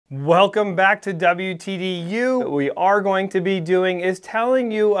Welcome back to WTDU. What we are going to be doing is telling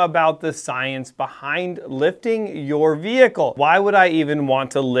you about the science behind lifting your vehicle. Why would I even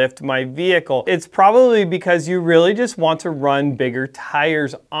want to lift my vehicle? It's probably because you really just want to run bigger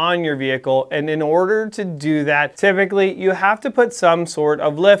tires on your vehicle, and in order to do that, typically you have to put some sort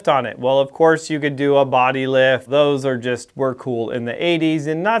of lift on it. Well, of course you could do a body lift. Those were cool in the 80s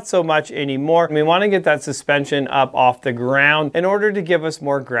and not so much anymore. We want to get that suspension up off the ground in order to give us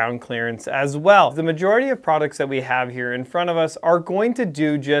more ground clearance as well. The majority of products that we have here in front of us are going to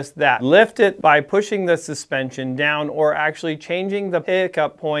do just that. Lift it by pushing the suspension down or actually changing the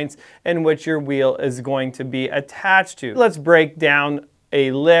pickup points in which your wheel is going to be attached to. Let's break down a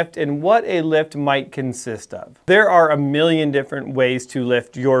lift and what a lift might consist of. There are a million different ways to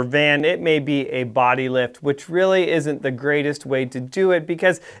lift your van. It may be a body lift, which really isn't the greatest way to do it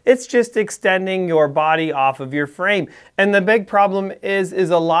because it's just extending your body off of your frame. And the big problem is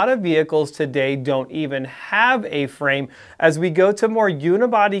a lot of vehicles today don't even have a frame as we go to more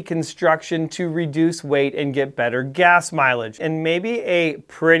unibody construction to reduce weight and get better gas mileage. And maybe a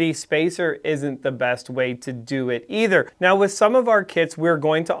pretty spacer isn't the best way to do it either. Now with some of our kits, we're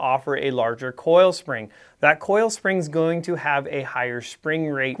going to offer a larger coil spring. That coil spring is going to have a higher spring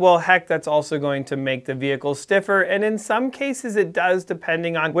rate. Well, heck, that's also going to make the vehicle stiffer, and in some cases it does,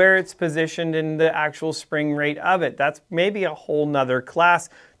 depending on where it's positioned in the actual spring rate of it. That's maybe a whole nother class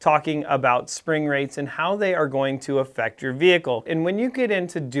talking about spring rates and how they are going to affect your vehicle. And when you get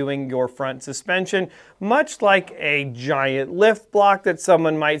into doing your front suspension, much like a giant lift block that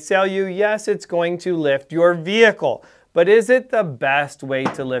someone might sell you, yes, it's going to lift your vehicle. But is it the best way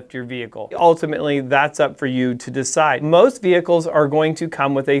to lift your vehicle? Ultimately, that's up for you to decide. Most vehicles are going to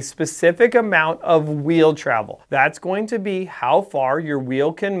come with a specific amount of wheel travel. That's going to be how far your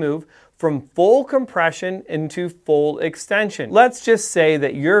wheel can move from full compression into full extension. Let's just say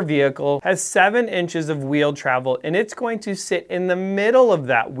that your vehicle has 7 inches of wheel travel and it's going to sit in the middle of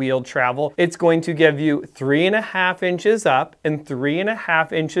that wheel travel. It's going to give you 3.5 inches up and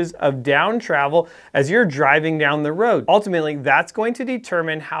 3.5 inches of down travel as you're driving down the road. Ultimately, that's going to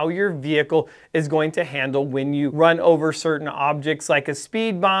determine how your vehicle is going to handle when you run over certain objects like a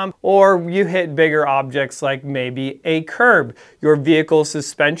speed bump or you hit bigger objects like maybe a curb. Your vehicle's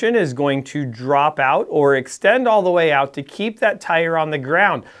suspension is going to drop out or extend all the way out to keep that tire on the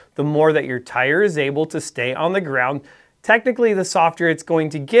ground. The more that your tire is able to stay on the ground, technically the softer it's going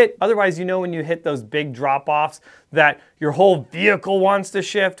to get. Otherwise, you know when you hit those big drop-offs that your whole vehicle wants to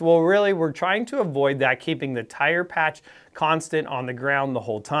shift? Well, really, we're trying to avoid that, keeping the tire patch constant on the ground the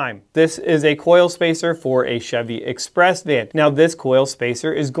whole time. This is a coil spacer for a Chevy Express van. Now, this coil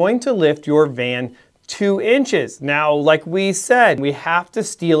spacer is going to lift your van 2 inches. Now, like we said, we have to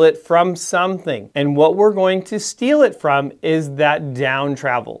steal it from something. And what we're going to steal it from is that down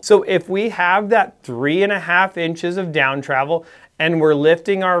travel. So if we have that 3.5 inches of down travel and we're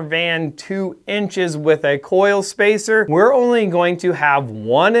lifting our van 2 inches with a coil spacer, we're only going to have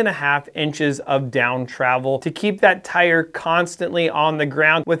 1.5 inches of down travel to keep that tire constantly on the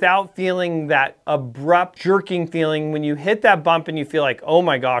ground without feeling that abrupt jerking feeling when you hit that bump and you feel like, oh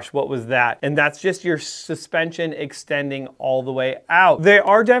my gosh, what was that? And that's just your suspension extending all the way out. They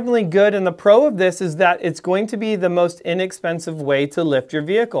are definitely good, and the pro of this is that it's going to be the most inexpensive way to lift your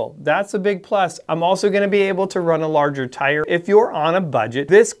vehicle. That's a big plus. I'm also going to be able to run a larger tire. If you're on a budget,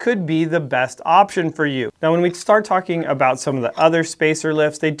 this could be the best option for you. Now, when we start talking about some of the other spacer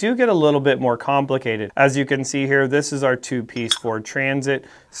lifts, they do get a little bit more complicated. As you can see here, this is our 2-piece Ford Transit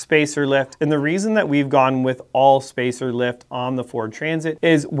spacer lift. And the reason that we've gone with all spacer lift on the Ford Transit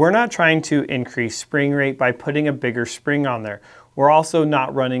is we're not trying to increase spring rate by putting a bigger spring on there. We're also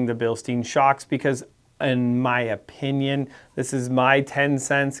not running the Bilstein shocks because, in my opinion, this is my 10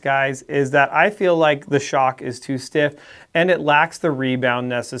 cents, guys, is that I feel like the shock is too stiff and it lacks the rebound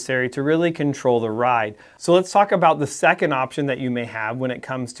necessary to really control the ride. So let's talk about the second option that you may have when it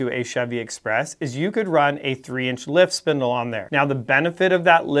comes to a Chevy Express is you could run a 3-inch lift spindle on there. Now, the benefit of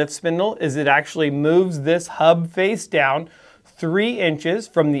that lift spindle is it actually moves this hub face down 3 inches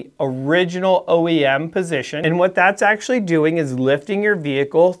from the original OEM position. And what that's actually doing is lifting your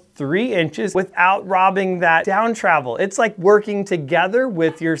vehicle 3 inches without robbing that down travel. It's like working together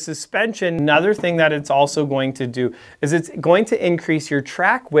with your suspension. Another thing that it's also going to do is it's going to increase your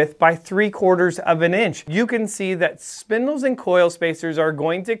track width by 3/4 of an inch. You can see that spindles and coil spacers are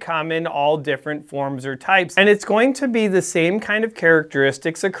going to come in all different forms or types, and it's going to be the same kind of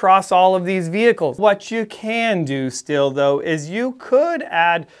characteristics across all of these vehicles. What you can do still though is you could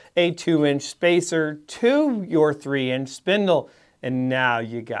add a 2-inch spacer to your 3-inch spindle. and now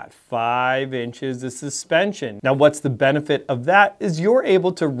you got 5 inches of suspension. Now what's the benefit of that is you're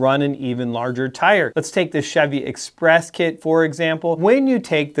able to run an even larger tire. Let's take the Chevy Express kit for example. When you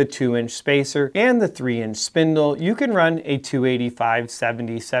take the 2-inch spacer and the 3-inch spindle, you can run a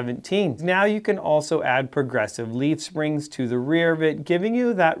 285/70/17. Now you can also add progressive leaf springs to the rear of it, giving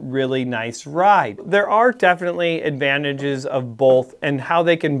you that really nice ride. There are definitely advantages of both and how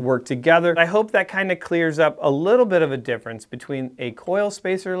they can work together. I hope that kind of clears up a little bit of a difference between a coil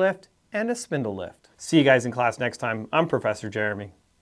spacer lift and a spindle lift. See you guys in class next time. I'm Professor Jeremy.